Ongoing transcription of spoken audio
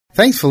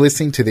Thanks for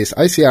listening to this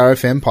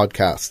OCRFM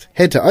podcast.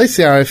 Head to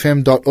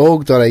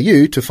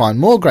ocrfm.org.au to find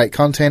more great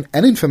content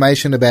and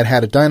information about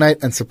how to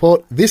donate and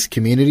support this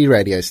community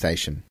radio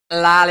station.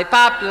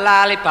 Lollipop,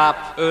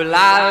 lollipop, ooh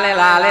lolly,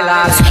 lolly,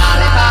 lolly.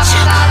 Lollipop,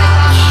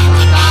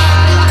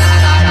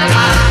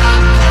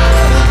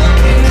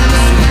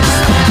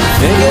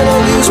 thinking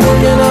of you's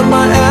working up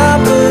my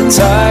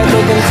appetite.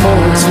 Looking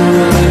forward to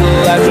a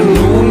little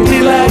afternoon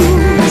delight.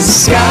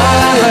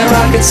 Skyline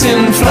rockets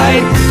in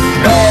flight.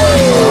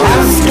 Oh,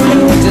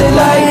 afternoon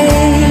delight.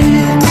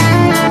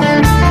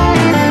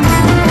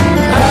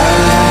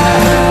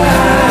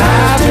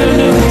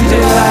 Afternoon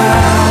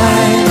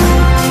delight.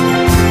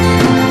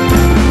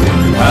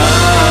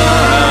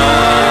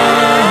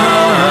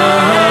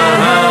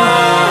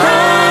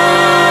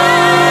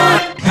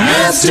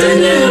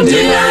 Afternoon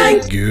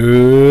delight.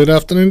 Good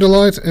afternoon,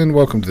 delight, and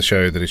welcome to the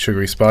show that is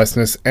sugary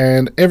spiciness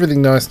and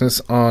everything niceness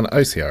on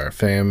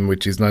OCRFM,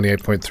 which is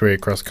 98.3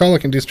 across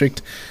Colac and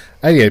District,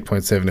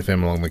 88.7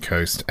 FM along the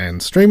coast,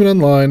 and streaming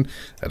online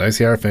at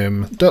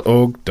ocrfm.org.au.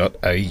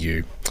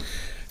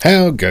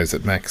 How goes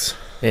it, Max?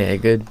 Yeah,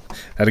 good.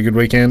 Had a good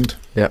weekend?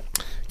 Yep.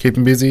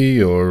 Keeping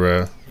busy, or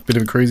a bit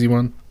of a crazy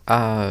one?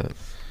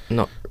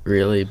 Not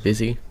really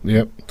busy.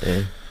 Yep.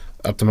 Yeah.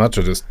 Up to much,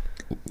 or just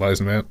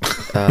lazing out?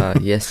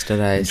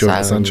 Yesterday, Enjoy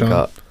the sailing sunshine?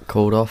 got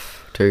called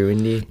off. Too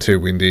windy. Too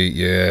windy,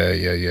 yeah.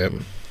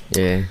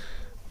 Yeah.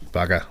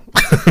 Bugger.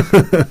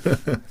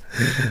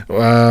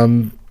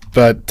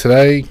 But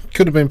today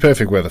could have been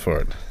perfect weather for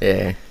it.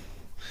 Yeah.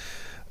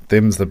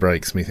 Them's the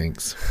breaks,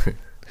 methinks.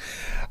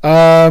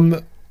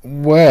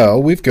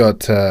 Well, we've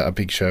got a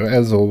big show,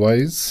 as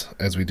always,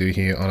 as we do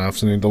here on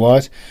Afternoon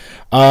Delight.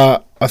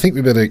 I think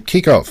we better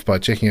kick off by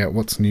checking out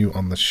what's new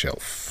on the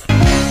shelf.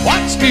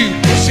 What's new,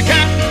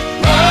 pussycat?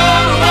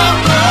 Whoa,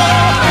 whoa,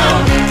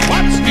 whoa.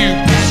 What's new,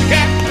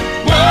 pussycat?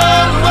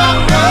 Whoa,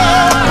 whoa, whoa.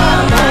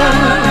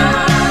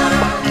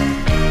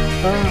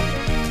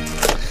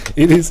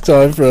 It is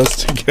time for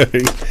us to go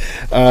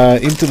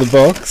into the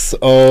box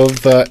of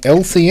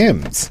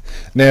LCMs.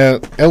 Now,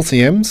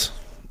 LCMs,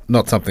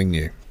 not something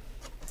new.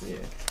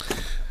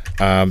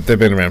 Yeah. They've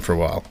been around for a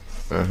while.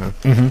 Uh-huh.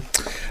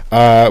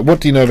 Mm-hmm. What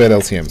do you know about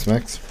LCMs,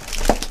 Max?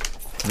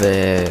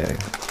 They're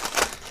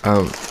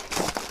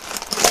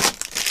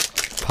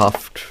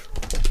puffed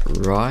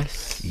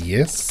rice.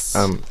 Yes.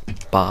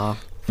 Bar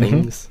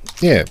things.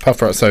 Yeah,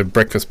 puff rice, so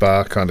breakfast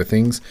bar kind of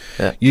things.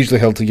 Yeah. Usually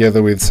held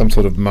together with some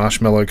sort of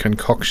marshmallow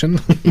concoction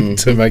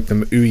to make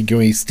them ooey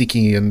gooey,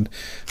 sticky, and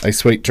a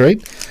sweet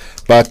treat.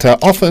 But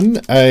often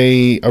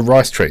a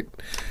rice treat.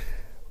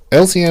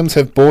 LCMs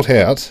have bought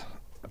out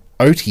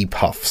Oaty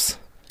Puffs.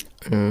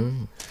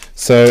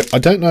 So I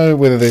don't know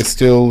whether they're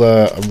still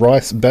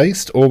rice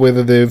based or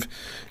whether they've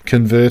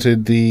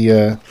converted the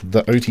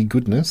Oaty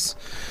goodness.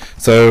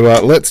 So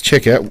let's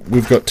check out.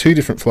 We've got two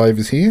different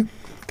flavours here.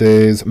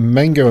 There's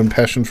mango and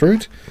passion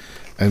fruit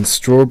and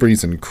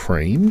strawberries and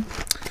cream.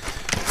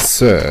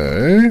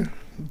 So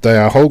they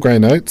are whole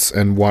grain oats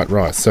and white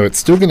rice. So it's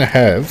still going to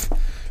have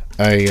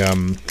a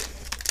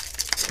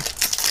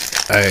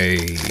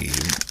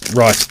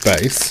rice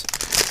base,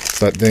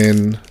 but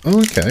then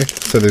okay.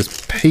 So there's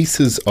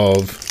pieces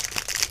of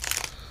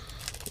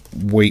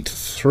wheat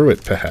through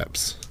it,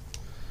 perhaps,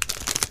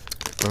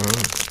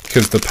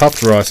 because the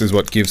puffed rice is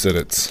what gives it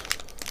its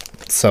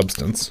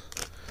substance,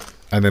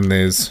 and then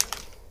there's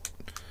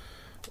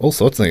all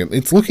sorts of things.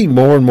 It's looking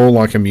more and more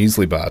like a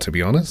muesli bar, to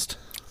be honest.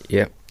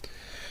 Yep.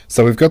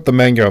 So we've got the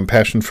mango and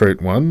passion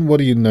fruit one. What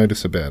do you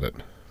notice about it?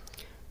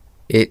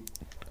 It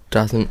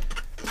doesn't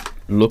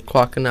look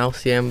like an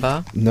LCM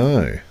bar.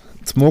 No,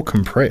 it's more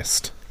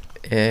compressed.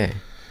 Yeah.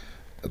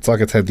 It's like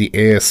it's had the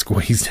air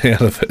squeezed out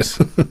of it.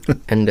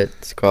 And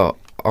it's got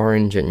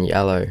orange and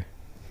yellow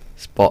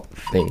spot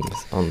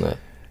things on the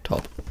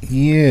top.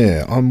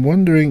 Yeah, I'm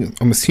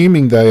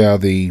assuming they are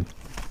the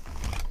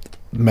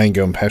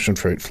mango and passion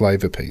fruit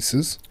flavour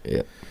pieces.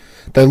 Yep.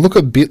 They look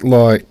a bit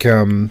like,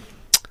 what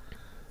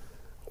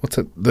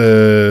are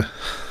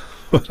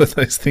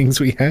those things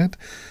we had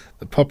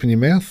that pop in your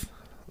mouth?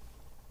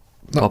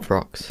 Pop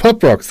rocks.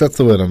 Pop rocks, that's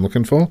the word I'm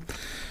looking for.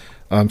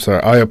 I'm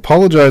sorry, I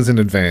apologise in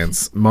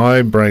advance.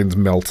 My brain's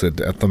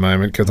melted at the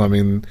moment because I'm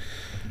in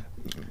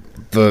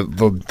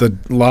the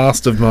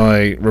last of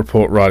my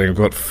report writing. I've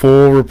got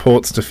 4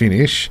 reports to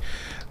finish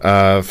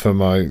for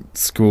my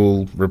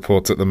school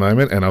reports at the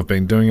moment, and I've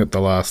been doing it the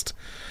last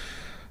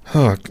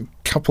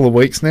couple of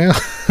weeks now.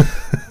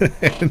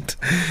 And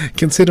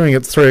considering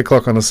it's 3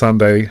 o'clock on a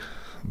Sunday,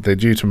 they're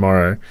due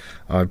tomorrow,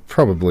 I'd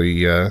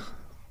probably...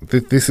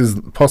 this is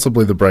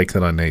possibly the break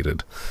that I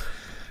needed,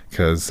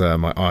 because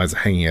my eyes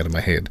are hanging out of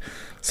my head.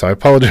 So I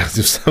apologise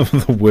if some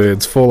of the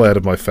words fall out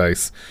of my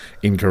face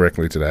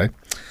incorrectly today.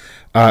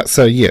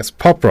 So yes,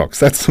 pop rocks,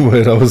 that's the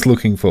word I was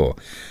looking for.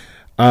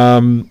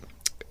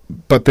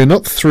 But they're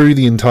not through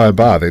the entire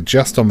bar, they're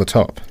just on the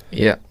top.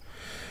 Yeah.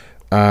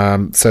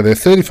 So they're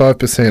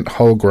 35%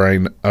 whole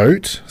grain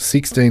oat,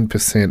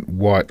 16%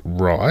 white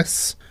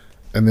rice,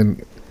 and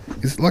then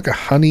is it like a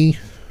honey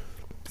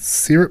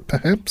syrup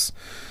perhaps?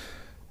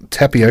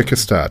 tapioca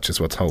starch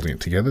is what's holding it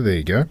together. There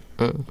you go.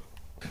 Mm.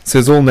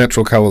 Says all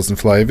natural colours and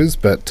flavours,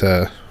 but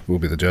we'll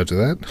be the judge of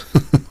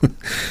that.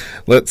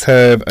 Let's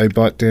have a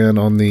bite down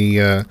on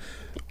the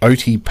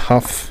Oaty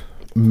Puff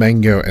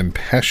mango and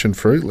passion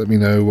fruit. Let me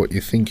know what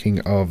you're thinking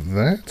of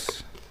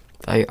that.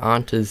 They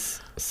aren't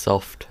as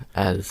soft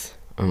as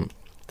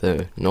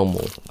the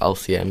normal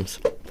LCMs.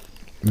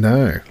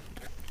 No.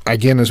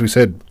 Again, as we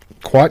said,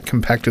 quite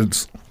compacted.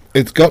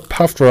 It's got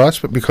puffed rice,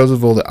 but because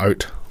of all the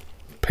oat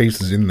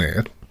pieces in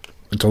there,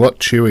 it's a lot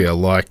chewier,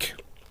 like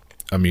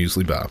a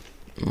muesli bar.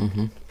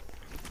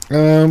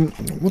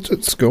 What's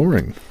it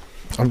scoring?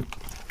 I'm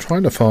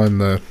trying to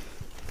find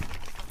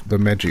the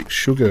magic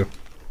sugar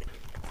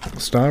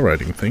star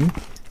rating thing,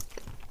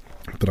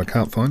 but I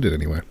can't find it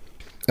anywhere.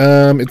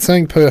 It's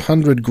saying per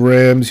 100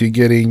 grams you're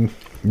getting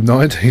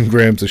 19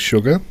 grams of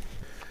sugar,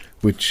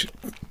 which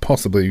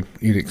possibly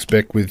you'd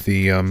expect with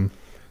the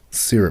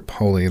syrup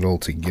holding it all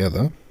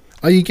together.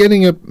 Are you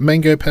getting a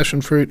mango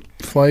passion fruit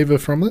flavour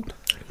from it?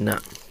 No,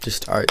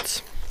 just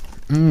oats.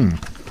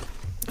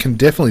 Can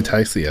definitely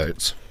taste the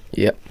oats.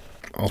 Yep.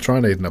 I'll try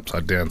and eat it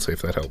upside down, see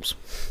if that helps.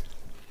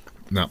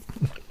 No.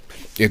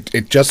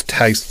 It just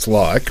tastes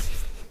like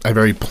a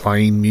very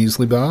plain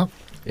muesli bar,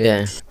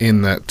 Yeah.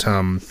 in that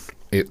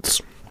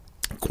it's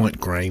quite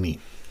grainy.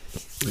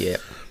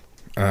 Yep.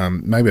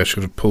 Maybe I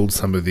should have pulled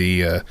some of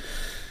the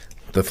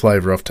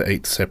flavour off to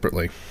eat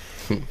separately.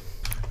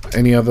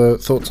 Any other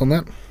thoughts on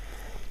that?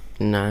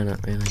 No,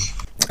 not really.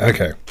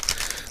 Okay.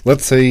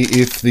 Let's see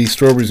if the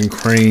strawberries and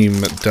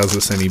cream does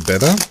us any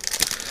better.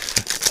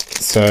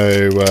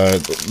 So,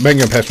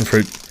 mango and passion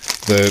fruit,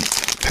 the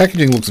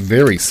packaging looks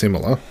very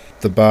similar.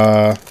 The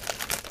bar,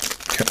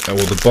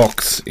 or the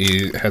box,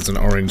 has an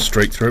orange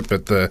streak through it,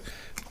 but the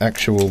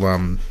actual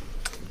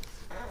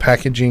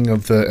packaging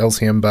of the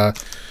LCM bar,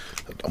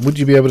 would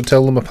you be able to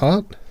tell them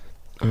apart?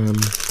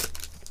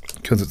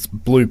 Because it's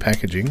blue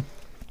packaging.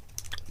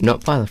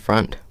 Not by the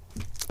front,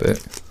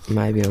 but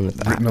maybe on the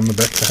back. Written on the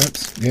back,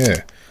 perhaps?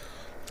 Yeah.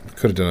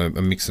 Could have done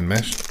a mix and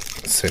mash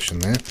session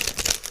there.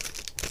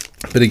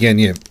 But again,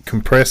 yeah,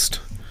 compressed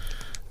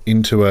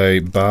into a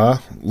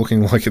bar,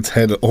 looking like it's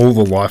had all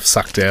the life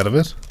sucked out of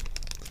it.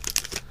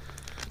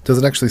 Does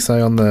it actually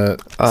say on the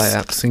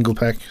single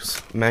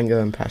packs?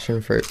 Mango and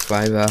passion fruit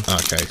flavour.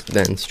 Okay.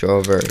 Then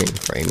strawberry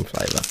and cream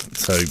flavour.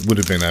 So would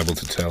have been able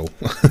to tell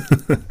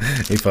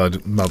if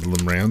I'd muddle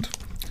them round.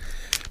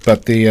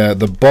 But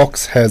the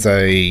box has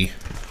a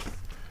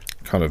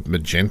kind of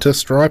magenta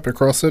stripe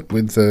across it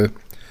with the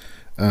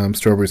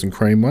strawberries and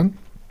cream one.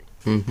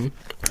 Mm-hmm.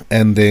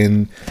 And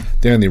then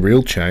the only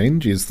real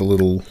change is the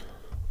little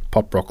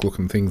pop rock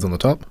looking things on the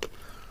top.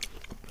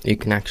 You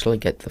can actually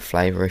get the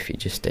flavour if you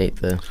just eat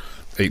them.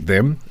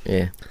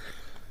 Yeah.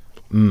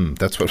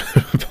 That's what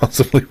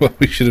possibly what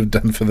we should have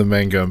done for the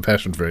mango and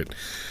passion fruit,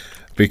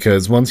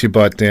 because once you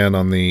bite down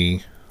on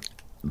the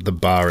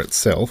bar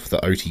itself, the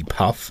Oaty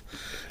Puff,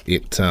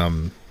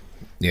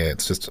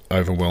 it's just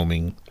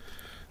overwhelming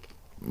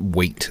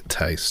wheat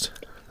taste.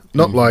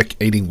 Not like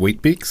eating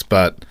Wheat Bix,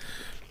 but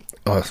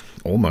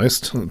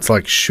almost. It's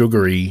like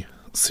sugary,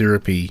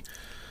 syrupy.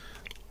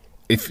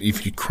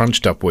 If you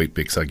crunched up Wheat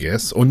Bix, I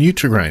guess, or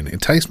Nutri-Grain.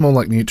 It tastes more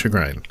like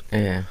Nutri-Grain.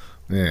 Yeah.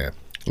 Yeah.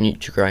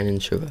 Nutri-Grain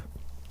and sugar.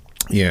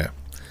 Yeah.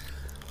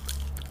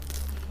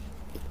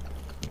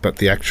 But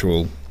the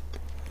actual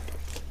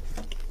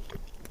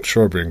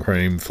strawberry and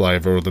cream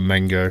flavour, or the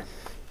mango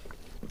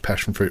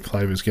passion fruit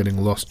flavour, is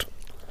getting lost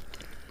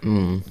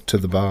to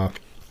the bar.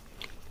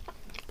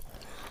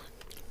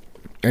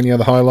 Any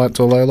other highlights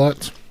or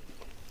lowlights?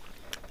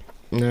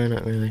 No,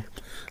 not really.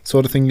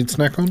 Sort of thing you'd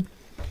snack on?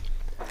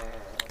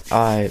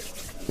 I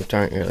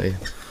don't really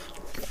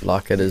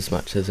like it as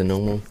much as a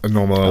normal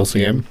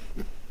LCM.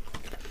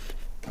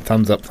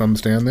 Thumbs up,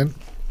 thumbs down then?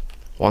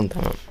 One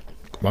thumb up.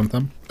 One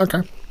thumb?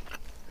 Okay.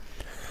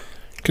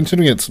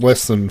 Considering it's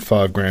less than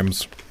 5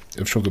 grams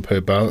of sugar per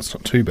bar, that's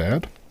not too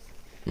bad.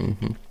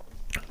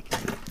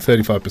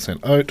 35%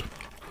 oat.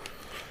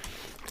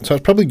 So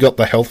it's probably got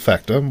the health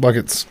factor, like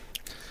it's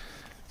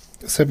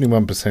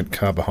 71%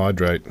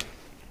 carbohydrate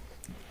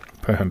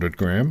per 100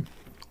 gram.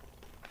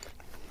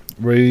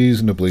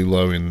 Reasonably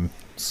low in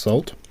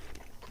salt.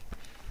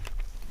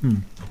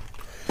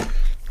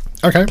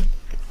 Okay.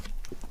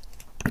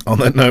 On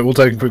that note, we'll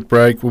take a quick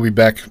break. We'll be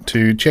back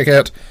to check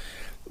out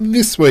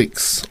this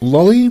week's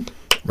Lolly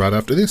right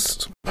after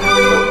this.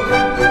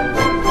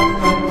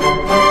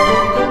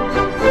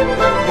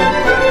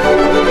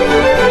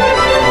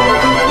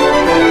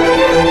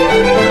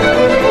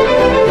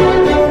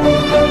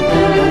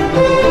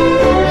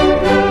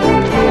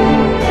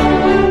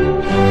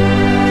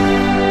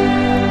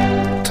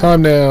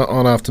 Time now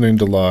on Afternoon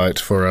Delight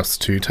for us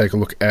to take a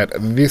look at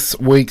this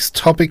week's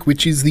topic,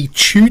 which is the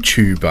Choo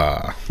Choo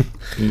Bar.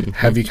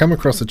 Have you come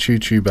across a Choo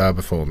Choo Bar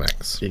before,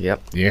 Max?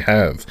 Yep. You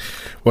have.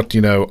 What do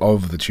you know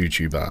of the Choo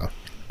Choo Bar?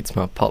 It's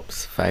my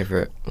pop's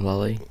favourite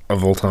lolly.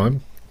 Of all time?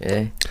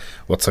 Yeah.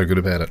 What's so good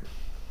about it?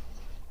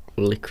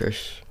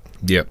 Licorice.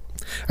 Yep.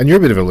 And you're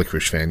a bit of a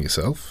licorice fan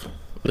yourself.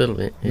 A little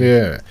bit.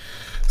 Yeah.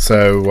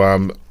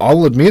 So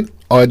I'll admit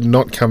I'd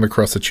not come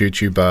across a Choo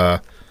Choo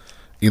bar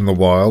in the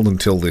wild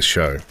until this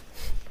show.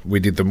 We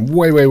did them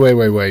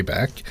way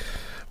back.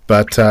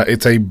 But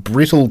it's a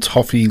brittle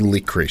toffee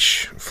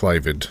licorice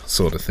flavoured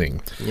sort of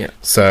thing. Yeah.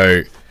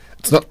 So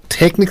it's not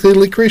technically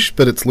licorice,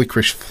 but it's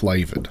licorice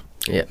flavoured.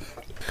 Yeah.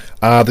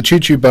 The Choo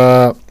Choo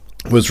bar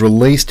was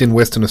released in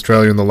Western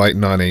Australia in the late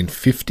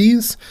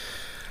 1950s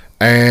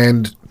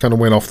and kind of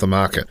went off the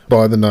market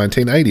by the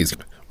 1980s,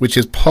 which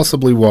is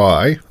possibly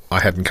why I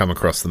hadn't come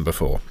across them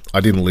before. I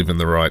didn't live in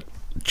the right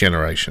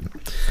generation.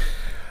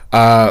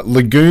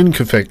 Lagoon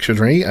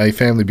Confectionery, a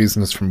family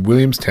business from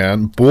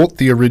Williamstown, bought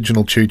the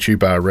original Choo Choo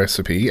bar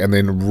recipe and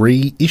then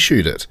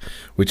reissued it,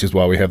 which is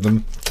why we have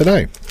them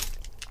today.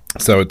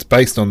 So it's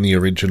based on the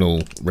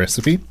original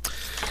recipe.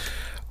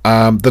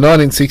 The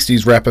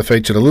 1960s wrapper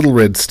featured a little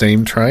red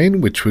steam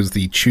train, which was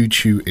the Choo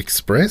Choo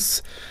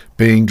Express,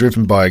 being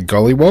driven by a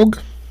gollywog,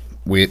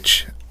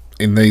 which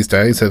in these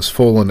days has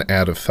fallen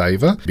out of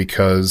favour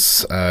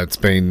because it's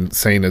been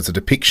seen as a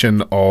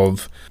depiction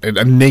of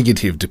a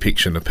negative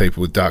depiction of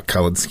people with dark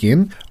coloured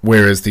skin,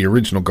 whereas the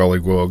original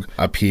gollywog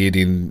appeared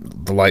in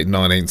the late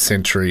 19th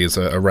century as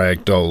a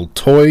rag doll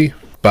toy,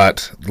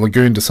 but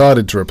Lagoon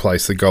decided to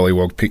replace the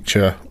gollywog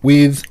picture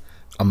with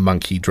a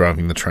monkey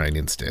driving the train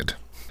instead.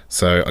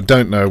 So I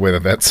don't know whether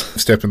that's a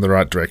step in the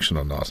right direction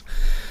or not.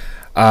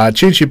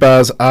 Choo Choo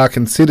bars are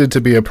considered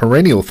to be a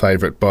perennial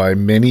favourite by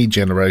many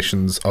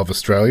generations of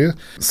Australia.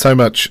 So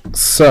much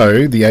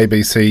so, the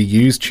ABC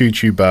used Choo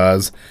Choo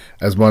bars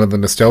as one of the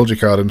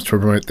nostalgic items to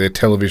promote their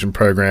television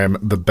program,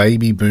 The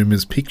Baby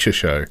Boomers Picture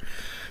Show.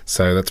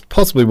 So that's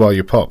possibly why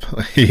your pop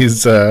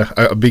is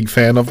a big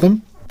fan of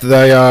them.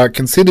 They are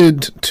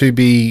considered to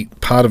be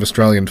part of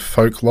Australian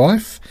folk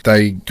life.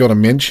 They got a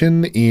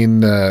mention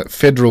in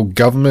federal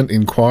government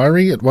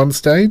inquiry at one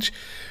stage,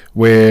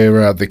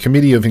 where the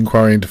Committee of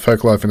Inquiry into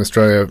Folk Life in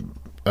Australia,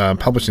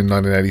 published in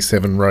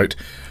 1987, wrote,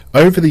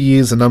 "Over the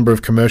years, a number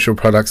of commercial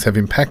products have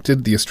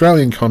impacted the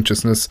Australian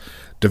consciousness,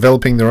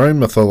 developing their own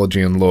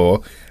mythology and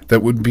lore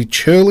that would be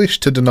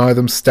churlish to deny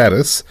them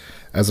status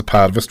as a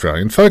part of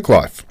Australian folk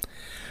life.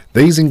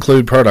 These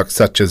include products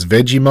such as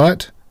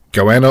Vegemite,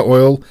 goanna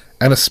oil,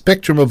 and a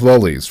spectrum of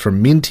lollies,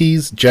 from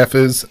Minties,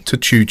 Jaffas to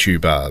Choo Choo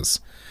bars."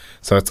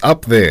 So it's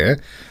up there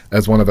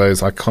as one of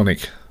those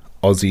iconic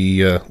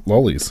Aussie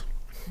lollies.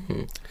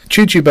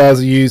 Choo Choo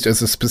bars are used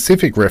as a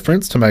specific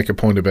reference to make a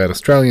point about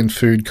Australian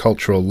food,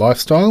 cultural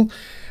lifestyle,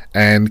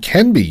 and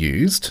can be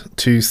used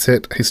to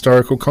set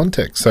historical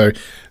context. So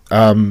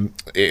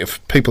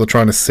if people are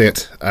trying to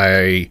set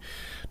a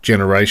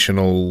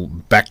generational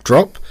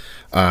backdrop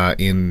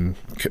in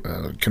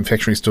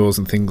confectionery stores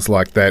and things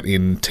like that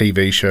in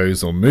TV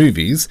shows or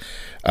movies,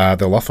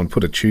 they'll often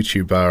put a Choo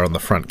Choo bar on the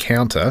front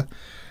counter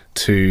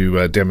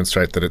to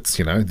demonstrate that it's,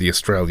 the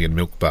Australian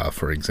milk bar,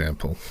 for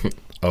example,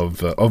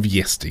 of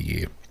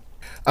yesteryear.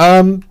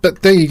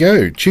 But there you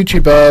go. Choo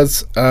Choo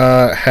bars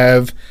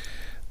have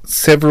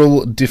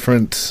several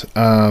different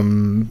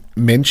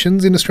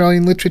mentions in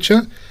Australian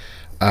literature.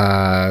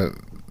 The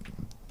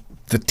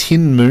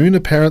Tin Moon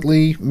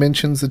apparently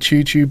mentions the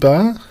Choo Choo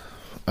bar,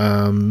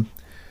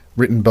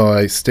 written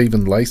by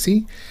Stephen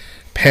Lacey.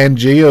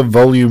 Pangaea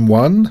Volume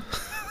 1,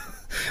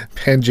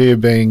 Pangaea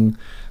being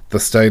the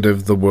state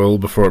of the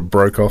world before it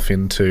broke off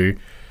into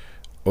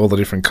all the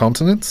different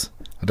continents.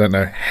 I don't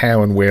know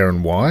how and where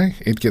and why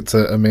it gets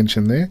a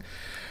mention there.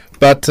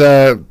 But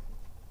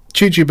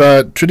Choo Choo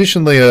bar,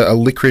 traditionally a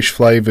licorice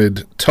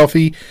flavoured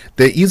toffee.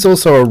 There is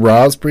also a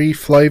raspberry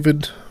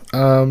flavoured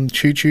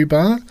Choo Choo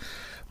bar,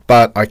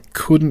 but I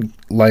couldn't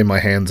lay my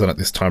hands on it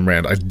this time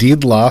round. I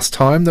did last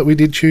time that we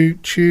did Choo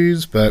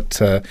Choos,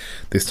 but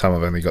this time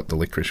I've only got the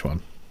licorice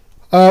one.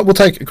 We'll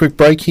take a quick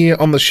break here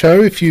on the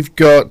show. If you've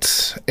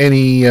got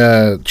any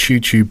Choo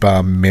Choo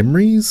bar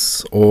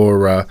memories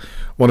or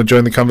want to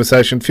join the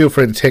conversation, feel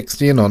free to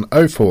text in on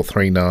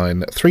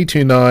 0439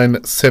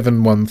 329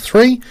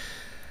 713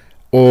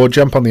 or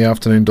jump on the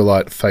Afternoon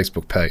Delight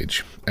Facebook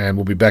page. And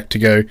we'll be back to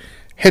go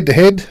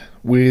head-to-head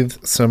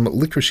with some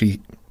licoricey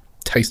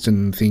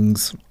tasting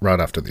things right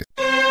after this.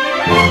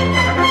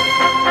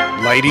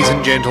 Ladies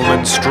and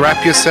gentlemen,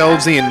 strap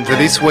yourselves in for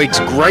this week's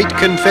great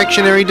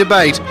confectionery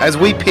debate as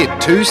we pit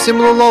two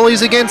similar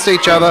lollies against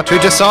each other to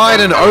decide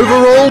an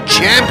overall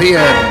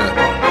champion.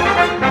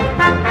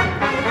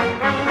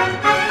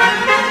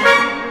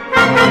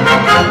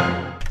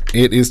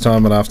 It is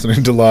time on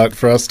Afternoon Delight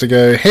for us to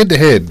go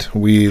head-to-head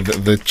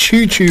with the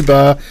Choo Choo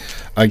bar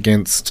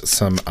against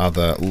some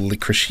other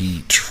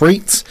licoricey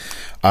treats,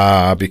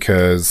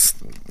 because,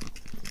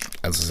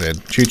 as I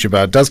said, Choo Choo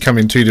bar does come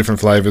in two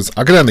different flavours.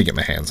 I could only get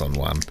my hands on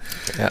one.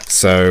 Yeah.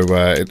 So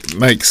it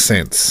makes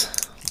sense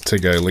to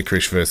go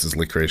licorice versus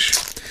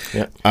licorice.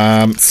 Yeah.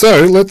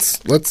 So let's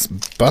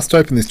bust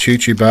open this Choo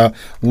Choo bar.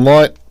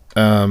 Light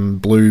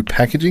blue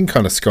packaging,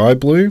 kind of sky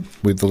blue,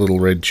 with the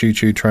little red Choo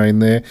Choo train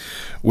there,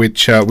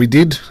 which we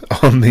did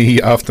on the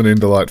Afternoon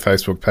Delight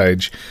Facebook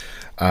page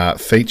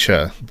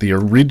feature the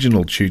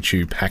original Choo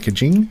Choo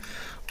packaging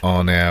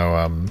on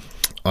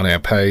our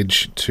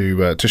page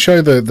to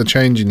show the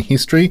change in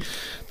history.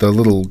 The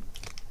little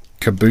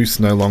Caboose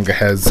no longer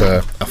has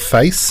a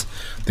face.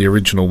 The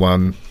original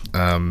one,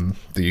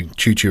 the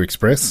Choo Choo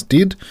Express,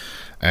 did,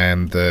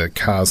 and the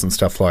cars and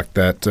stuff like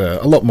that,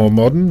 a lot more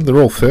modern.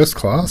 They're all first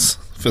class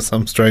for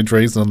some strange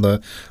reason on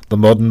the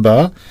modern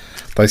bar.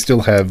 They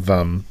still have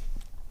an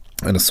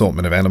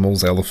assortment of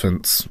animals,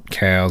 elephants,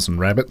 cows and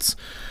rabbits,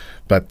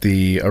 but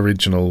the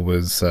original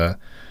was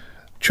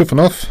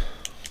chuffing off,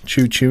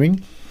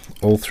 chewing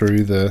all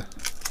through the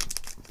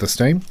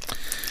steam.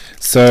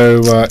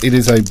 So it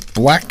is a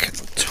black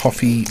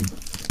toffee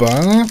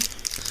bar,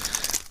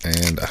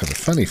 and I have a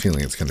funny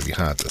feeling it's going to be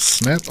hard to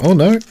snap. Oh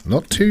no,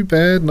 not too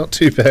bad, not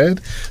too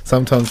bad.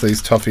 Sometimes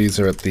these toffees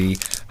are at the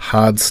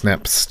hard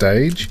snap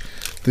stage.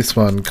 This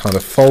one kind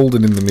of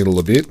folded in the middle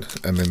a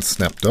bit and then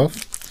snapped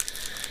off.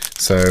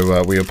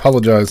 So we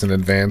apologise in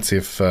advance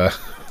if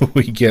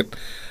we get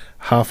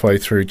halfway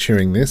through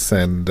chewing this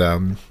and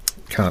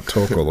can't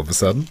talk all of a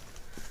sudden.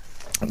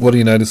 What do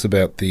you notice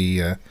about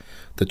the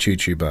Choo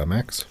Choo bar,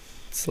 Max?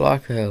 It's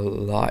like a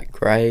light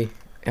grey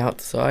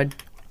outside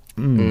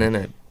and then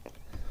a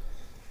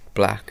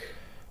black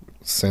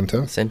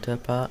Centre.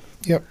 part.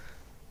 Yep.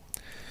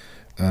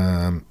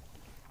 And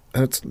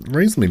it's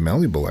reasonably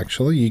malleable,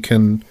 actually. You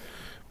can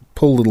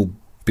pull little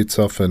bits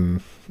off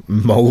and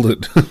mould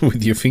it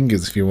with your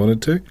fingers if you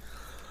wanted to.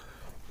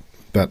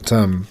 But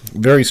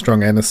very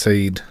strong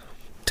aniseed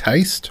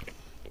taste.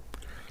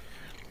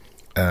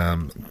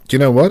 Do you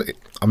know what?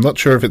 I'm not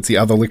sure if it's the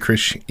other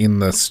licorice in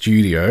the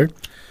studio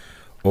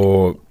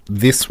or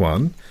this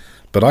one,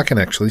 but I can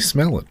actually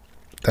smell it.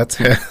 That's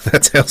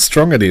how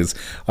strong it is.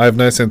 I have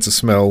no sense of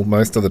smell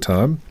most of the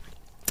time,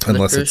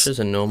 unless it's Licorices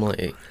are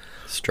normally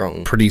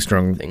strong. pretty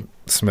strong thing.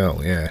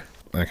 smell. Yeah.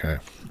 Okay.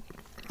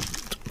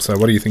 So,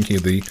 what are you thinking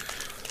of the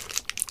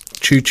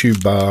Choo Choo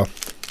Bar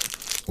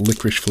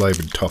licorice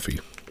flavoured toffee?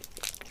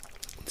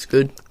 It's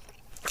good.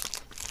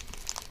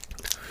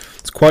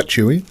 It's quite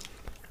chewy.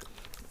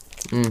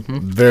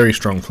 Very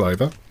strong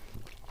flavour.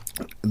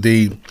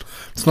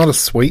 It's not a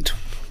sweet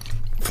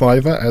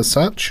flavour as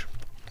such,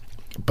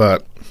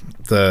 but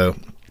the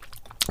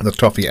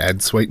toffee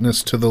adds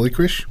sweetness to the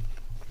licorice.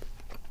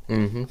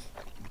 Kind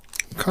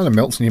of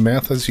melts in your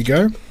mouth as you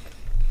go.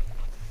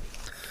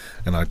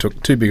 And I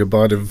took too big a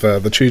bite of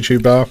the Choo Choo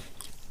Bar,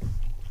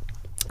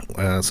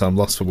 so I'm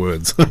lost for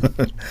words.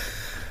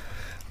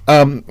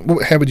 How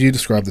would you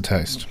describe the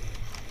taste?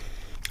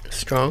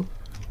 Strong.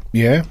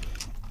 Yeah?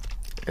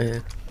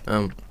 Yeah.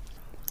 I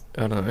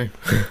don't know.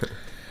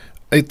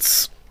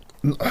 It's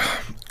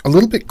a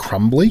little bit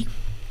crumbly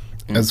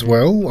as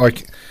well.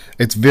 Like,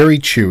 it's very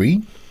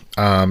chewy.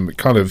 It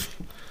kind of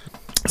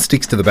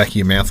sticks to the back of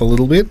your mouth a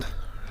little bit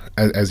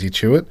as you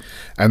chew it.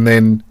 And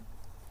then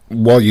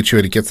while you chew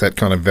it, it gets that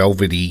kind of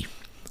velvety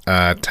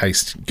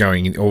taste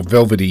going, or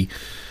velvety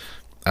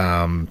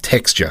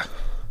texture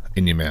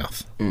in your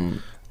mouth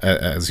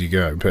as you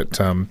go. But,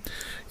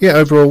 yeah,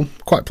 overall,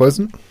 quite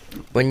pleasant.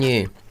 When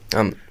you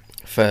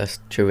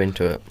first chew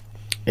into it,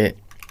 it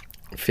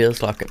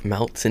feels like it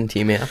melts into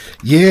your mouth.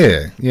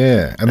 Yeah,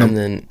 yeah. And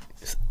then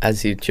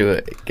as you chew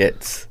it, it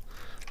gets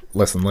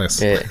less and less.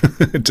 Yeah.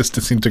 It just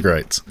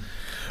disintegrates.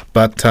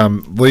 But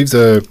leaves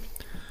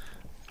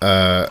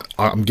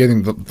I'm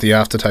getting the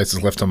aftertaste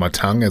is left on my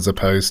tongue as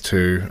opposed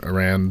to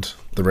around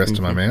the rest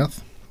of my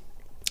mouth.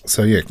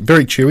 So yeah,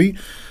 very chewy,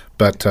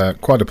 but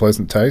quite a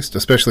pleasant taste,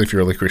 especially if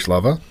you're a licorice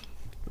lover.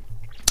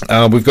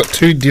 We've got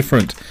two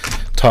different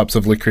types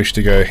of licorice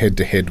to go head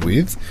to head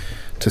with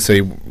to see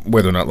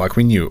whether or not, like,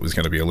 we knew it was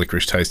going to be a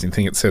licorice tasting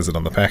thing. It says it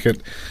on the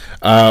packet.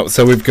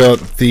 So we've got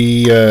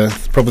the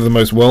probably the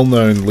most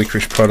well-known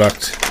licorice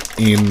product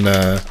in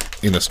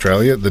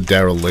Australia, the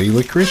Darrell Lea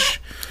licorice.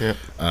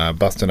 Yeah.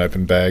 Busting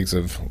open bags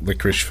of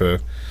licorice for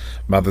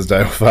Mother's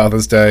Day or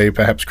Father's Day,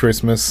 perhaps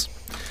Christmas.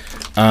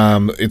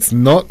 It's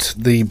not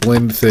the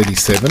Blend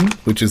 37,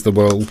 which is the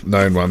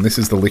well-known one. This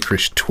is the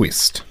licorice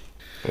twist.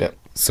 Yep.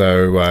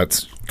 So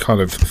it's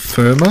kind of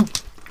firmer.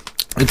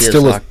 It's Feels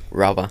still like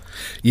rubber.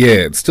 Yeah,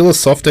 it's still a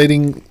soft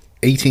eating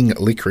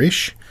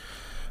licorice,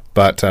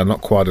 but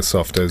not quite as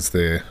soft as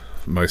their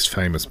most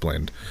famous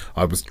blend.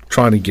 I was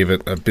trying to give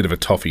it a bit of a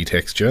toffee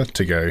texture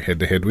to go head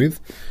to head with,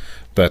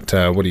 but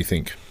what do you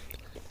think?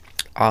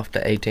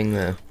 After eating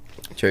the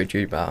Choo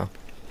Choo Bar,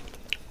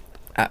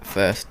 at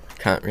first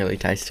can't really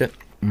taste it.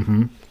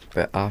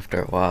 But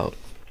after a while,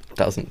 it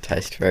doesn't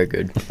taste very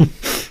good.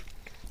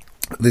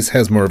 This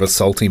has more of a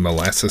salty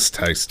molasses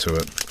taste to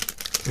it.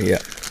 Yeah.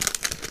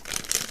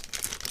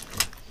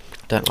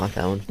 Don't like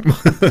that one.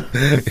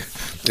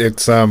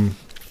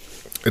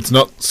 It's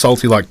not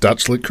salty like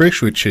Dutch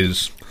licorice, which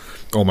is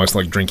almost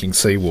like drinking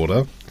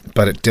seawater,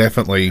 but it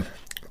definitely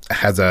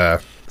has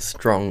a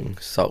Strong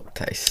salt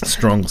taste.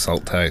 strong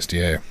salt taste.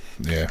 Yeah,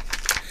 yeah.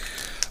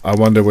 I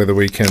wonder whether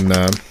we can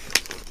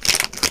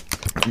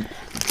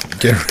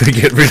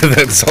get rid of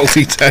that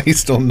salty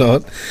taste or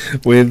not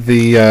with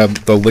the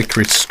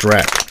licorice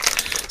strap.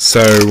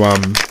 So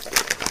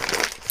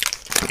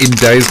in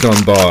days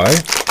gone by,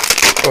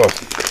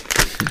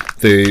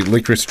 the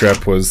licorice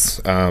strap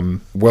was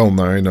well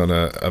known on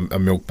a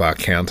milk bar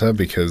counter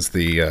because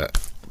the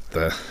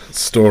the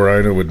store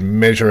owner would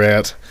measure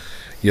out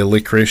your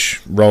licorice,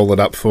 roll it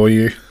up for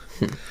you.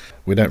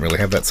 We don't really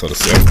have that sort of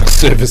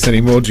service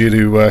anymore due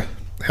to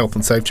health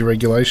and safety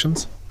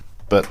regulations.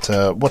 But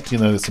what do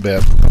you notice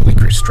about a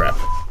licorice strap?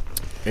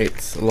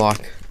 It's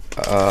like,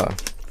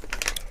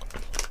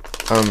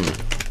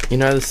 you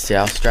know the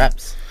South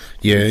straps?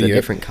 Yeah, The yeah.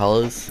 different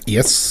colours?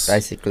 Yes.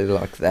 Basically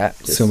like that.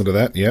 Just Similar to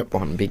that, yep.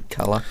 one big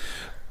colour.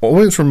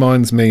 Always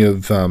reminds me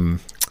of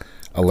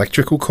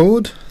electrical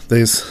cord.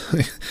 There's,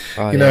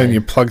 Oh, you know, yeah. when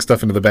you plug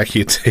stuff into the back of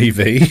your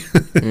TV,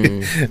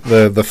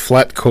 the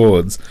flat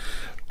cords.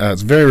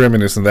 It's very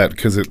reminiscent of that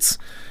because it's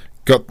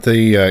got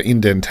the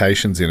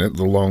indentations in it,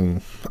 the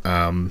long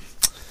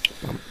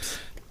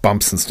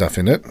bumps and stuff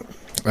in it.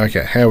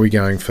 Okay, how are we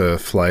going for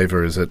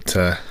flavour? Is it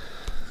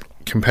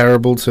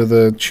comparable to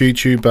the Choo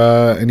Choo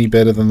Bar? Any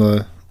better than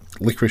the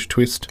licorice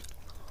twist?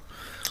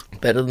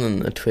 Better than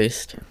the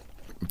twist.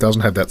 It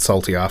doesn't have that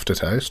salty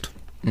aftertaste.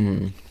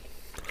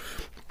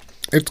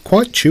 It's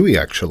quite chewy,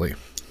 actually.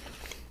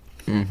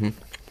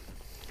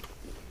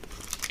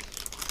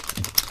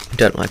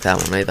 Don't like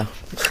that one either.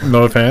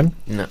 Not a fan?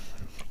 No.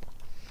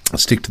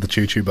 Stick to the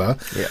Choo Choo Bar.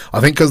 Yeah. I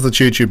think because the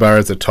Choo Choo Bar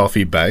is a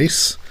toffee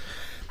base,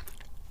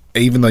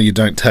 even though you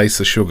don't taste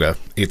the sugar,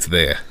 it's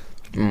there.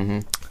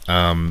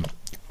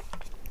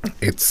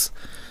 It's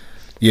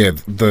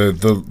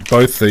the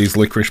both these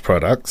licorice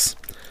products.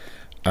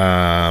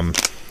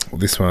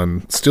 This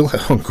one still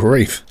oh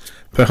grief.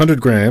 Per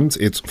 100 grams,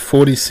 it's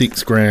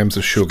 46 grams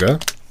of sugar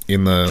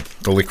in the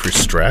licorice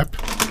strap.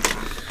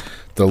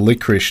 The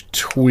licorice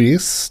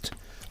twist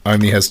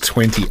only has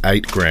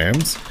 28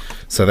 grams,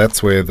 so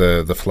that's where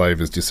the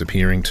flavour's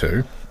disappearing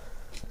to.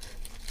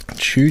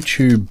 Choo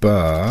Choo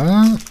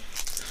Bar,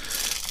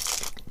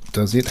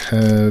 does it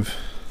have...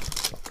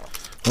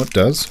 What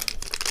does?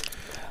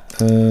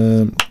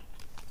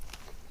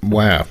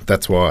 Wow,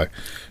 that's why.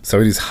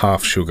 So it is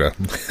half sugar.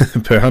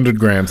 Per 100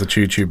 grams, a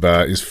Choo Choo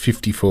Bar is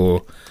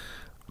 54%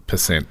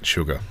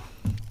 sugar.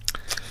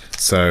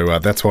 So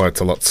that's why it's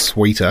a lot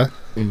sweeter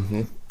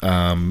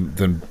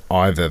than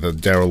either the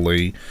Darryl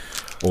Lee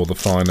or the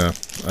finer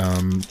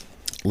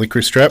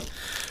licorice strap.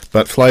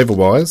 But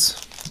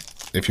flavour-wise,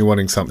 if you're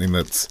wanting something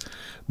that's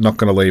not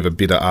going to leave a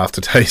bitter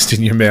aftertaste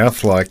in your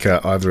mouth, like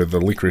either the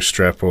licorice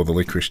strap or the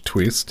licorice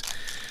twist,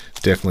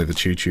 definitely the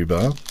Choo Choo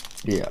Bar.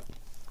 Yeah.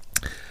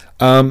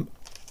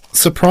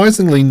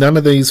 Surprisingly, none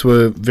of these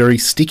were very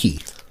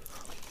sticky.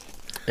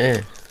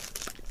 Yeah.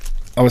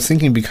 I was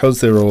thinking because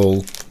they're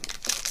all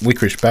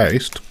licorice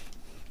based,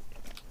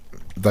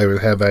 they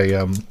would have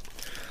a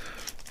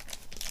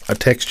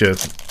texture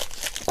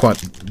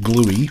quite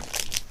gluey.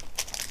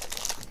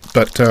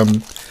 But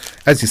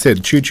as you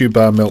said, Choo Choo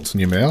Bar melts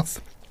in your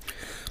mouth.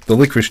 The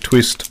licorice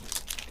twist,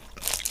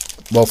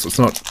 whilst it's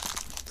not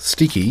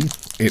sticky,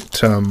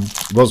 it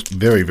was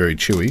very, very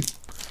chewy.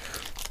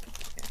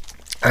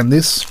 And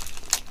this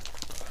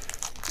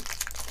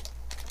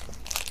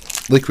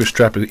licorice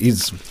strap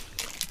is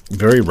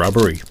very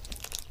rubbery.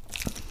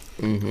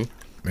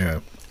 Yeah.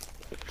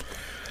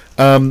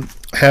 How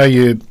are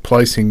you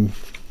placing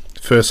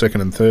first,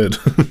 second, and third?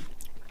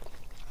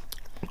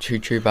 Choo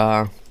Choo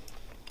Bar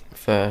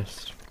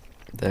first,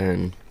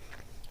 then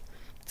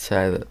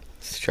say the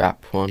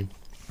strap one,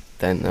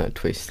 then the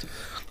twist.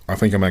 I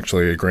think I'm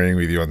actually agreeing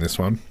with you on this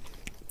one.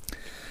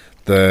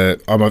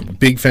 I'm a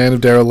big fan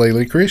of Darryl Lee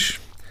licorice,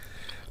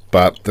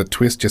 but the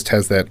twist just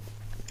has that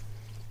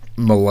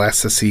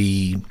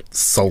molassesy,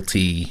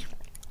 salty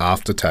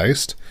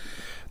aftertaste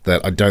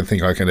that I don't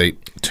think I can eat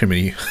too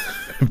many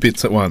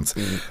bits at once.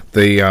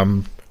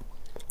 The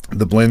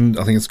blend,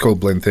 I think it's called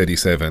Blend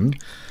 37,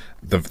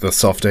 the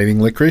soft eating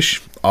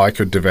licorice, I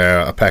could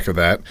devour a pack of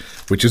that,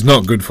 which is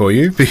not good for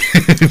you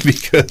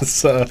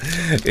because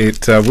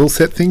it will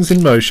set things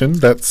in motion.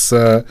 That's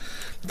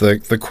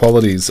the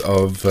qualities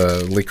of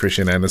licorice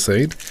and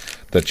aniseed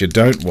that you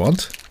don't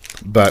want,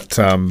 but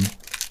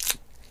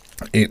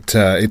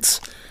it's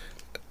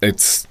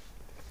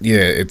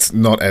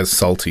not as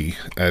salty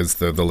as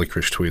the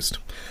licorice twist.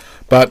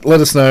 But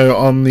let us know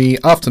on the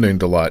Afternoon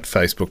Delight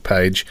Facebook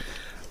page.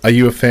 Are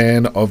you a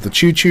fan of the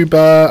Choo Choo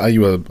Bar? Are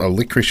you a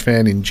licorice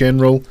fan in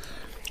general?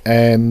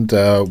 And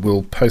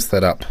we'll post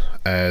that up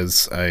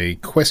as a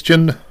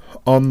question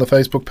on the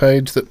Facebook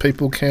page that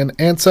people can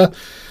answer.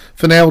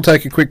 For now, we'll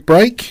take a quick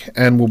break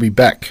and we'll be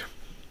back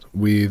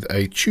with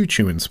a Choo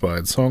Choo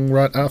inspired song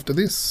right after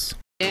this.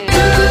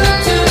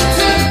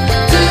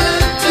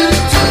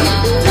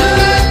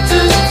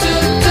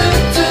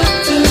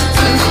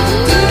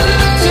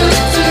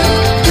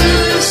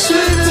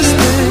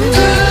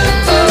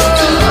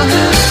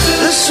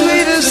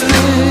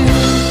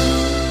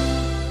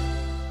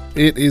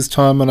 It is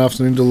time on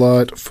Afternoon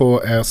Delight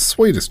for our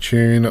sweetest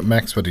tune.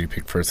 Max, what do you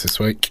pick for us this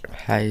week?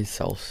 Hey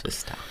Soul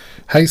Sister.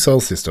 Hey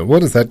Soul Sister,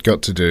 what has that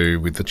got to do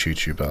with the Choo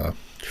Choo Bar?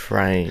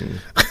 Train.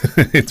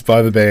 It's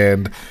by the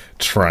band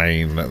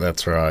Train,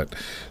 that's right.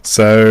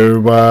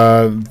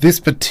 So this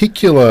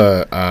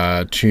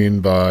particular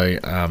tune by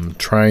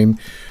Train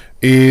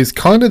is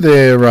kind of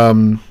their, I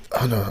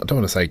don't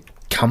want to say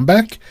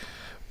comeback,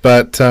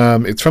 But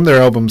it's from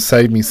their album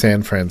Save Me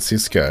San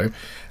Francisco,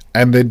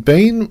 and they'd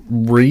been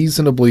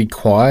reasonably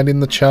quiet in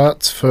the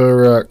charts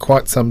for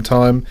quite some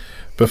time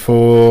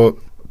before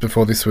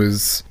this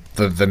was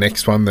the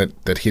next one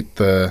that hit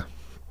the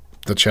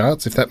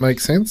charts, if that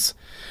makes sense.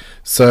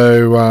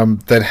 So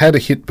they'd had a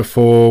hit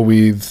before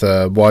with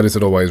Why Does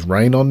It Always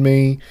Rain on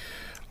Me,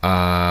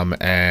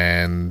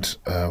 and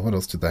what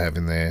else did they have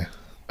in there?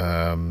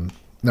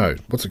 No,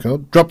 what's it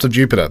called? Drops of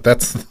Jupiter.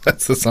 That's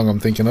the song I'm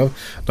thinking of.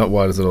 Not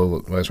Why Does It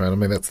Always Rain on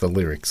Me. That's the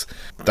lyrics.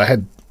 They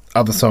had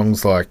other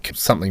songs like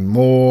Something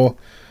More,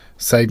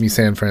 Save Me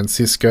San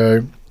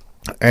Francisco,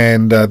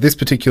 and this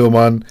particular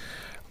one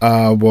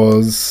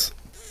was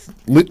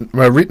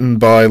written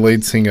by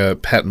lead singer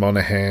Pat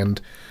Monahan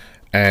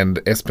and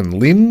Espen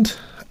Lind,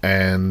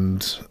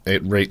 and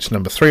it reached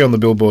number 3 on the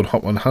Billboard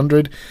Hot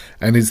 100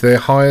 and is their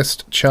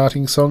highest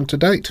charting song to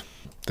date.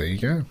 There you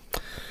go.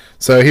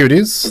 So here it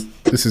is.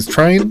 This is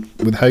Train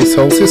with Hey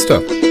Soul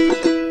Sister.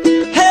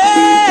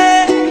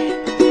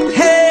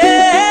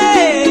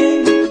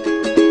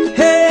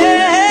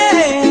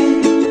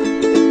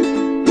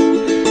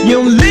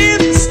 Your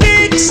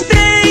lipstick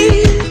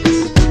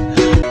stains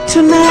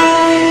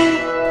tonight.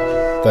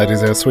 That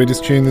is our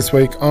sweetest tune this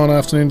week on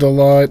Afternoon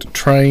Delight,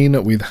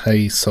 Train with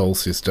Hey Soul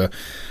Sister.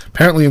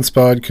 Apparently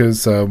inspired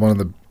because one of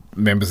the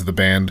members of the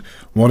band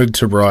wanted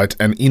to write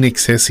an In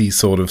Excess-y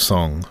sort of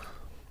song.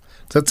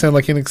 Does that sound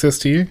like In Excess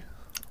to you?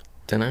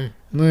 Dunno.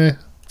 Nah,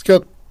 it's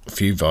got a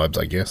few vibes,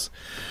 I guess.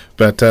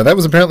 But that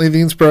was apparently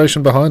the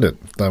inspiration behind it.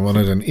 They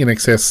wanted an In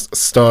Excess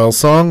style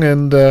song,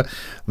 and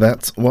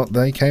that's what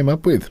they came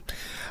up with.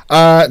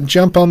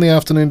 Jump on the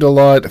Afternoon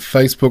Delight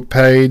Facebook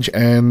page,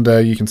 and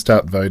you can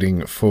start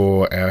voting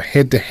for our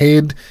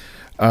head-to-head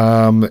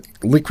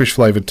licorice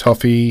flavoured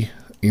toffee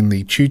in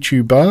the Choo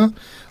Choo Bar,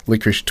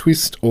 licorice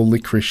twist, or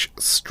licorice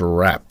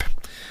strap.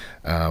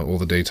 All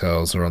the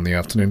details are on the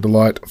Afternoon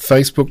Delight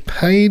Facebook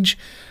page.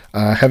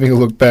 Having a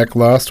look back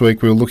last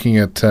week, we were looking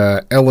at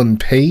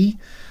L&P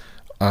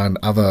and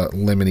other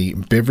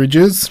lemony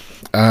beverages.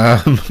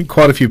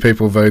 Quite a few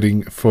people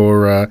voting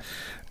for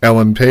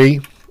L&P.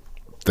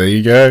 There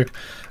you go.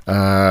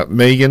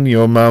 Megan,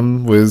 your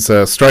mum, was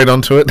straight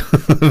onto it,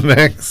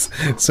 Max,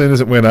 as soon as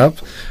it went up.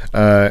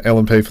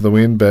 L&P for the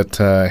win, but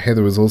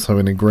Heather was also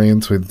in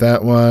agreement with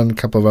that one. A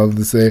couple of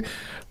others there.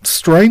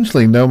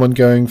 Strangely, no one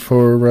going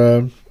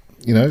for,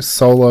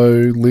 Solo,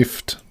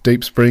 Lift,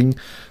 Deep Spring.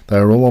 They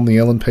were all on the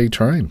L&P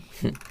train.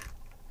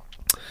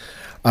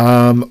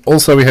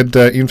 Also, we had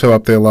info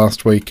up there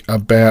last week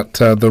about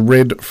the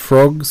Red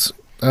Frogs,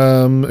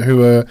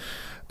 who are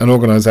an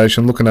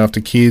organisation looking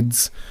after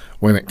kids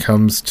when it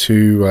comes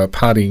to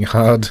partying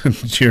hard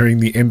during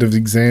the end of the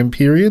exam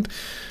period.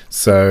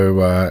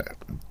 So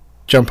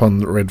jump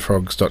on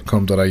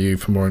redfrogs.com.au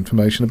for more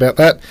information about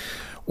that.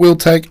 We'll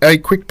take a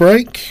quick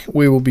break.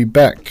 We will be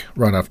back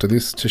right after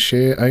this to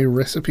share a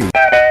recipe.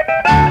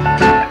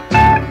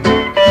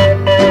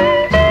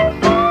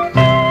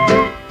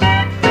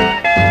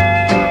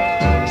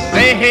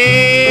 Say,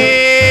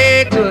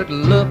 hey, good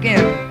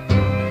looking,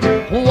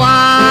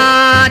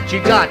 what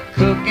you got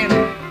cooking?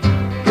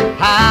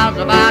 How's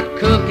about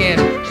cooking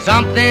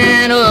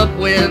something up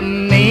with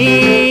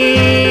me?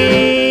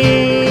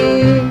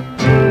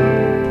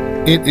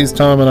 It is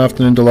time on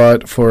Afternoon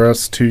Delight for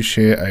us to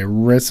share a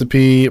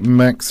recipe.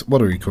 Max,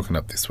 what are we cooking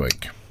up this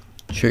week?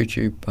 Choo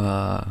Choo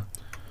Bar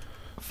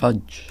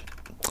fudge.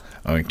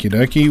 Okie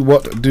dokie,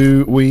 what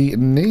do we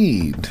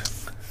need?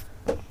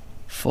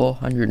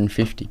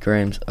 450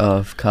 grams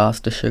of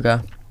caster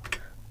sugar,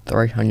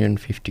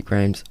 350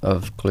 grams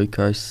of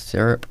glucose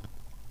syrup,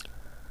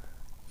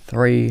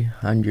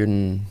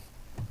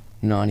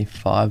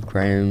 395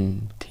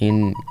 gram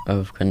tin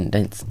of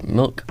condensed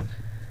milk,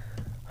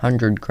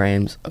 100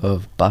 grams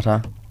of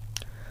butter,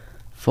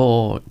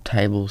 4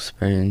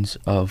 tablespoons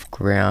of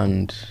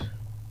ground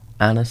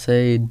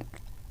aniseed,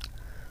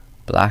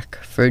 black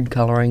food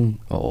colouring,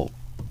 or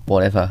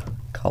whatever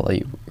colour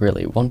you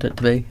really want it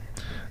to be.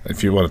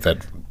 If you wanted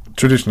that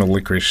traditional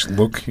licorice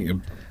look,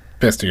 you're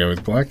best to go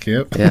with black,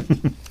 yep. Yep.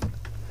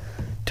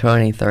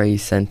 23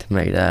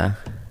 centimetre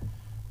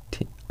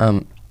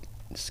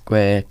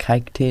square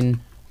cake tin.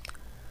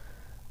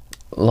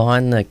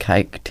 Line the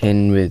cake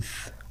tin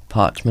with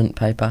parchment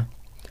paper.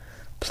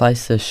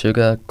 Place the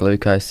sugar,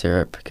 glucose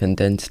syrup,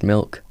 condensed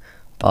milk,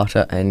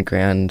 butter and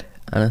ground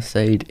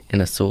aniseed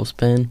in a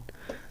saucepan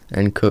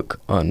and cook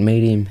on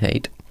medium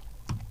heat,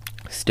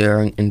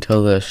 stirring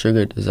until the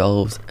sugar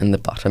dissolves and the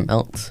butter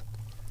melts.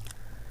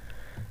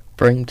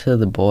 Bring to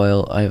the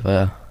boil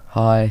over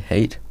high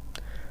heat,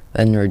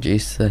 then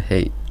reduce the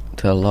heat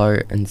to low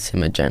and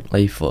simmer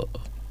gently for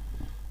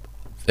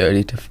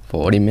 30 to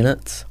 40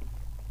 minutes,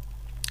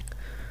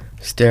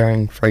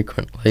 stirring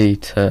frequently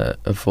to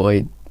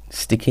avoid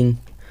sticking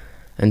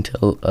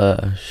until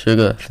a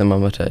sugar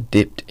thermometer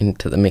dipped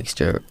into the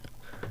mixture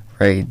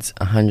reads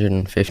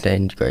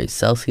 115 degrees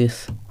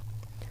Celsius.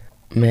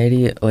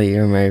 Immediately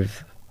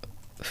remove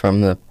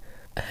from the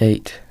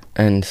heat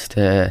and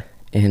stir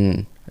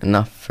in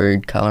enough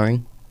food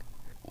colouring,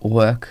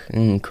 Work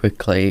and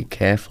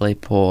carefully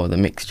pour the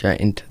mixture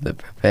into the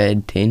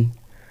prepared tin,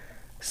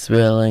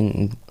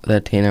 swirling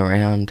the tin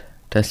around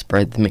to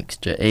spread the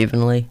mixture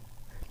evenly.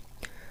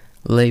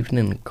 Leave it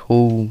in a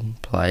cool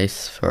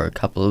place for a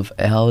couple of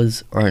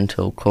hours or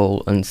until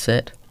cool and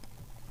set.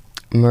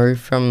 Remove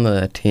from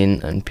the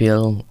tin and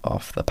peel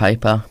off the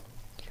paper.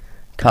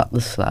 Cut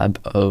the slab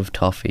of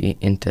toffee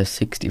into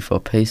 64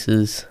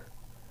 pieces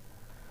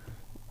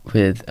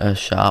with a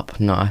sharp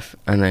knife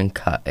and then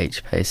cut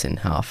each piece in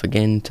half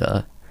again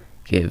to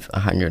give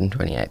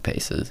 128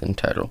 pieces in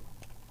total.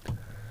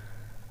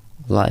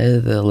 Layer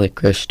the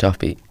licorice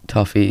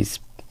toffees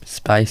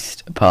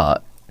spaced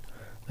apart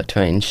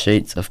between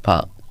sheets of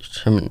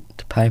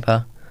parchment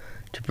paper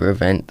to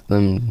prevent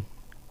them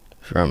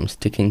from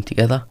sticking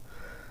together,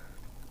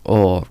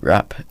 or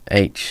wrap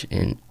each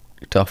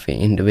toffee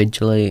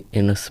individually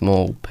in a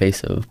small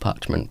piece of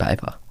parchment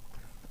paper.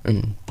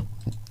 And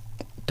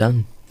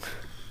done.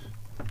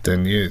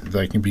 Then yeah,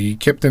 they can be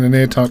kept in an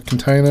airtight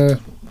container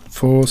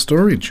for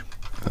storage.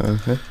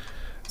 Uh-huh.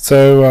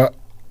 So a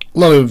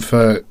lot of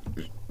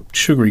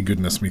sugary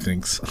goodness,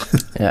 methinks.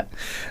 Yeah.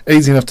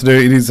 Easy enough to do.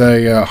 It is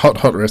a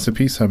hot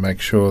recipe, so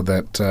make sure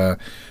that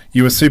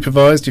you are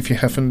supervised if you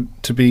happen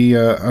to be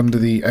under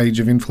the age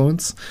of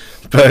influence.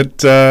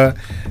 But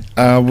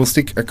we'll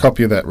stick a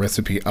copy of that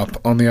recipe up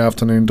on the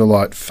Afternoon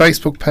Delight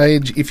Facebook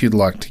page if you'd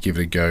like to give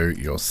it a go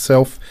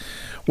yourself.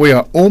 We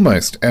are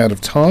almost out of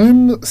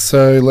time,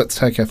 so let's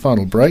take our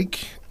final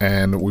break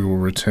and we will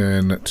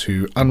return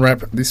to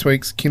unwrap this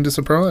week's Kinder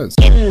Surprise.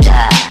 Kinder,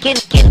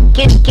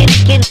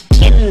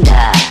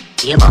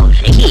 you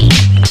won't eat.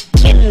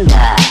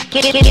 Kinder,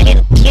 Kinder,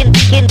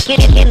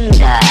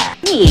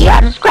 me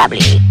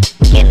unscrabbly.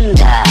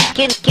 Kinder,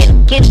 Kinder,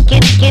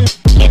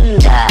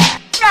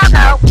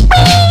 Choco,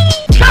 wee,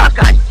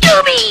 Choco,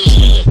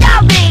 doobie,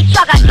 doubly,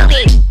 Choco,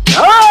 doobie,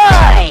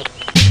 oi!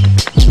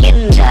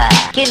 Kinder,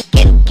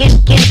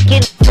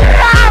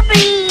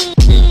 Robbie,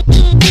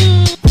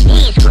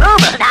 he's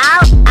grooving now,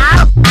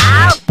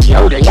 ow,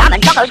 yodel, yum,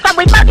 and Choco's come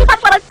with monkey,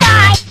 but will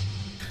die.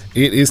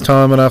 It is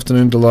time on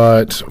Afternoon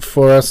Delight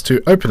for us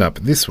to open up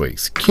this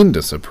week's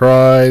Kinder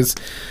Surprise.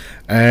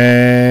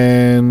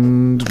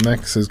 And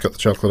Max has got the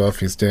chocolate off.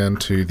 He's down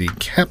to the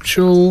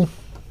capsule.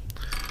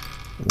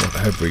 What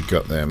have we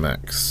got there,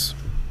 Max?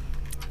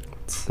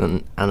 It's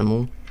an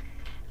animal.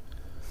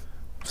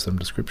 Some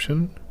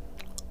description?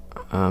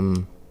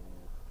 I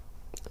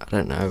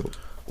don't know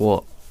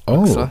what.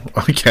 Oh,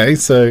 okay.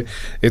 So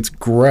it's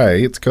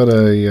grey. It's got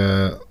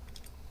a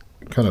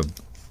kind of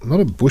not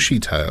a bushy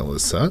tail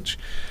as such.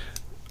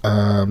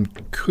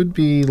 Could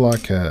be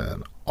like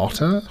an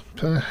otter,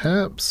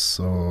 perhaps,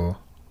 or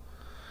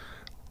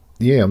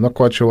yeah, I'm not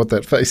quite sure what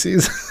that face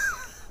is.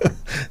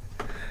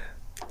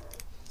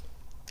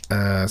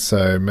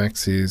 So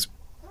Max is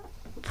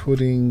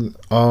putting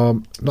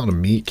not a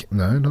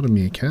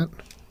meerkat.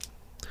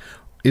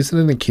 Is it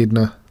an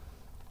echidna?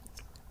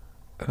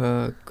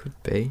 Could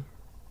be.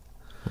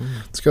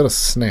 It's got a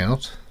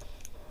snout.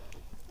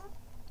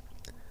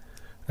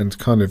 And it's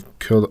kind of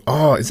curled.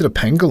 Oh, is it a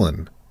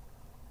pangolin?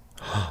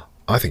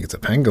 I think it's a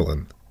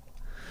pangolin.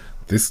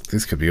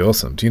 This could be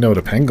awesome. Do you know what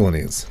a pangolin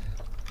is?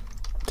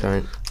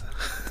 Don't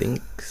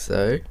think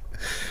so.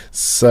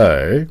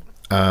 So,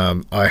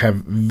 I have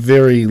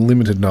very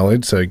limited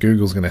knowledge, so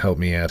Google's going to help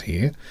me out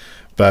here.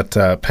 But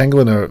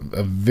pangolin are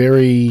a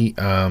very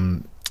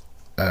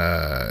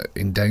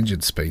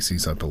endangered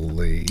species, I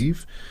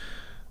believe.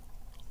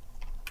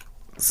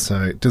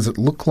 So, does it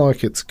look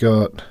like it's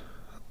got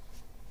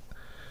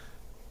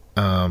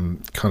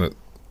kind of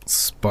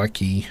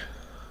spiky?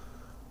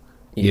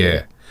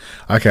 Yeah.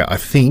 Okay, I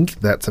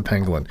think that's a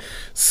pangolin.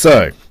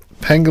 So,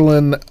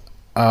 pangolin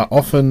are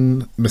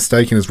often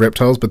mistaken as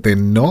reptiles, but they're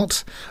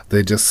not.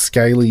 They're just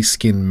scaly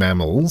skinned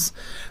mammals.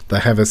 They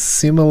have a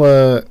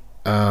similar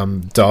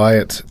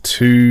diet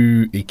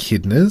to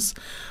echidnas.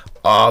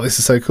 Oh, this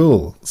is so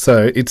cool.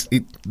 So,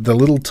 the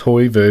little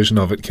toy version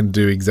of it can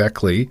do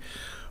exactly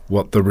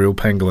what the real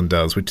pangolin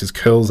does, which is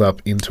curls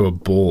up into a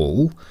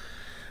ball,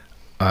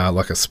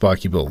 like a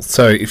spiky ball.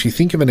 So, if you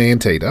think of an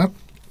anteater,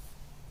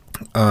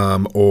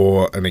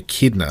 or an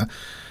echidna,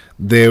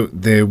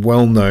 they're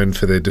well known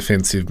for their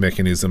defensive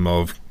mechanism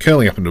of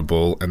curling up into a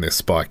ball, and their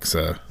spikes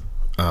are,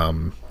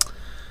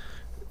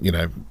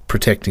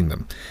 protecting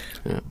them.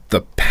 Yeah.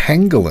 The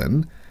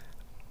pangolin,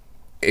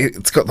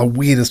 it's got the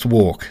weirdest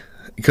walk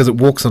because it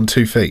walks on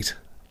 2 feet,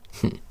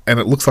 and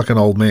it looks like an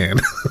old man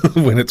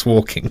when it's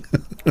walking.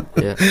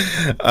 Yeah.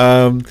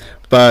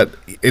 But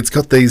it's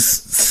got these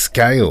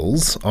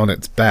scales on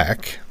its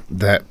back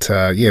that,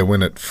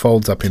 when it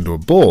folds up into a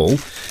ball,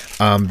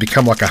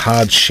 become like a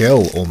hard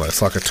shell,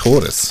 almost like a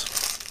tortoise,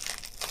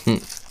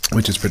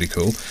 which is pretty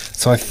cool.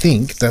 So I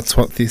think that's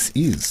what this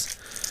is,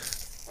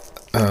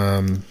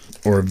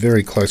 or a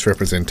very close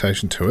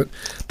representation to it.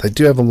 They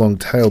do have a long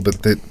tail,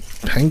 but the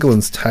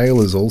pangolin's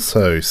tail is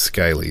also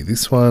scaly.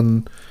 This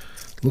one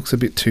looks a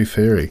bit too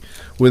furry.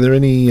 Were there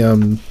any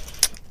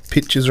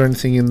pictures or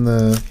anything in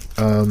the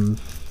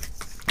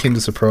Kinder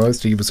Surprise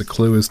to give us a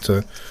clue as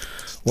to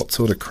what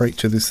sort of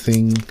creature this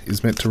thing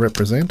is meant to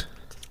represent?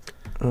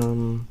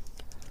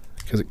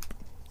 Because it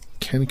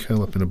can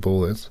curl up in a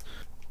ball.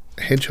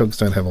 Hedgehogs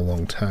don't have a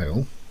long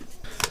tail.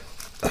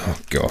 Oh,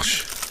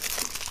 gosh.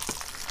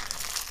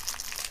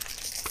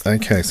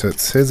 Okay, so it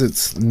says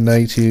it's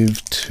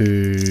native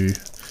to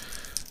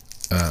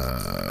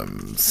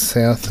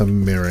South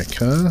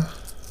America.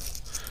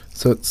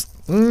 So it's...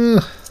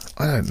 I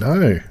don't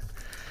know.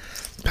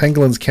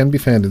 Pangolins can be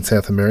found in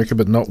South America,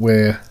 but not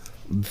where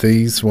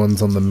these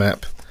ones on the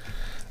map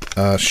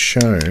are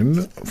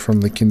shown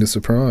from the Kinder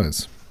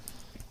Surprise.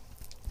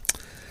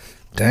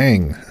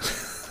 Dang.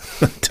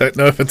 Don't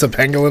know if it's a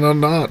pangolin or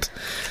not.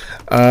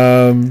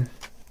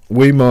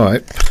 We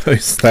might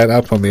post that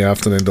up on the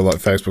Afternoon Delight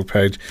Facebook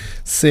page,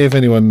 see if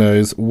anyone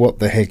knows what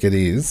the heck it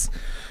is,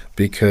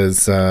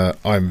 because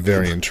I'm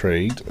very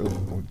intrigued.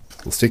 We'll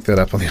stick that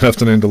up on the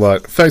Afternoon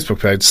Delight Facebook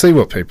page, see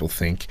what people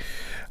think,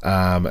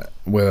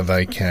 whether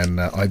they can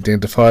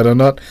identify it or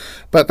not.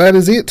 But that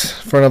is it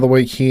for another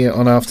week here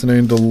on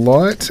Afternoon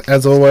Delight.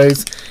 As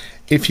always,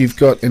 if you've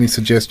got any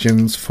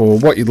suggestions for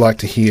what you'd like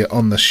to hear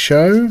on the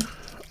show,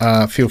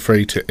 feel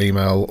free to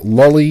email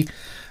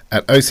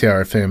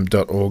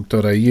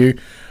lolly@ocrfm.org.au,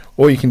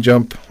 or you can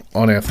jump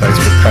on our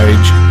Facebook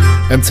page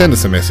and send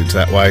us a message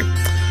that way.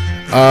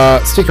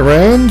 Stick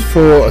around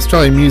for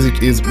Australian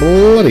Music is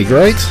Bloody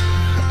Great,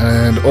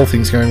 and all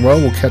things going well,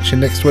 we'll catch you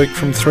next week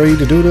from 3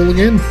 to do it all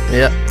again.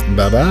 Yep.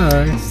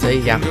 Bye-bye. See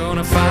ya.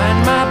 Gonna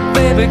find my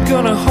baby,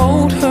 gonna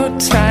hold her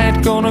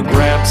tight, gonna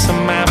grab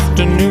some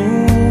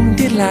afternoon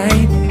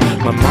delight.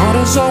 My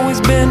motto's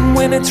always been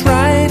when it's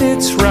right,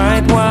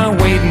 why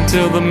wait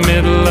until the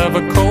middle of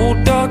a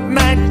cold dark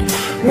night,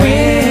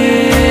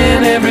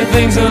 when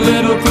everything's a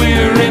little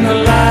clearer in the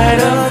light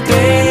of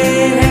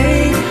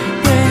day.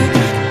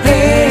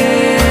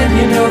 And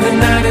you know the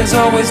night is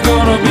always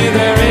gonna be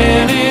there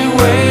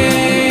anyway.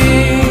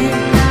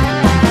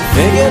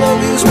 Thinking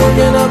of you's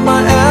working up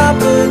my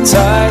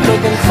appetite,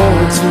 looking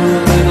forward to a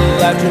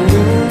little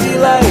afternoon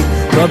delight.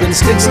 Rubbing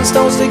sticks and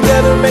stones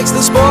together makes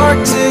the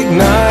sparks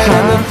ignite,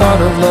 and the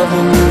thought of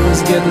loving you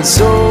is getting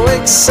so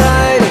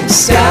exciting.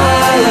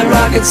 Skyline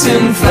rockets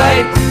in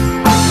flight,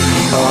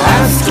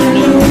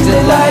 afternoon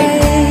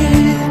delight,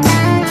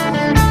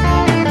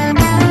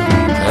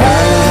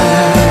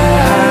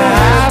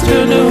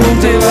 afternoon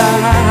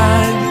delight.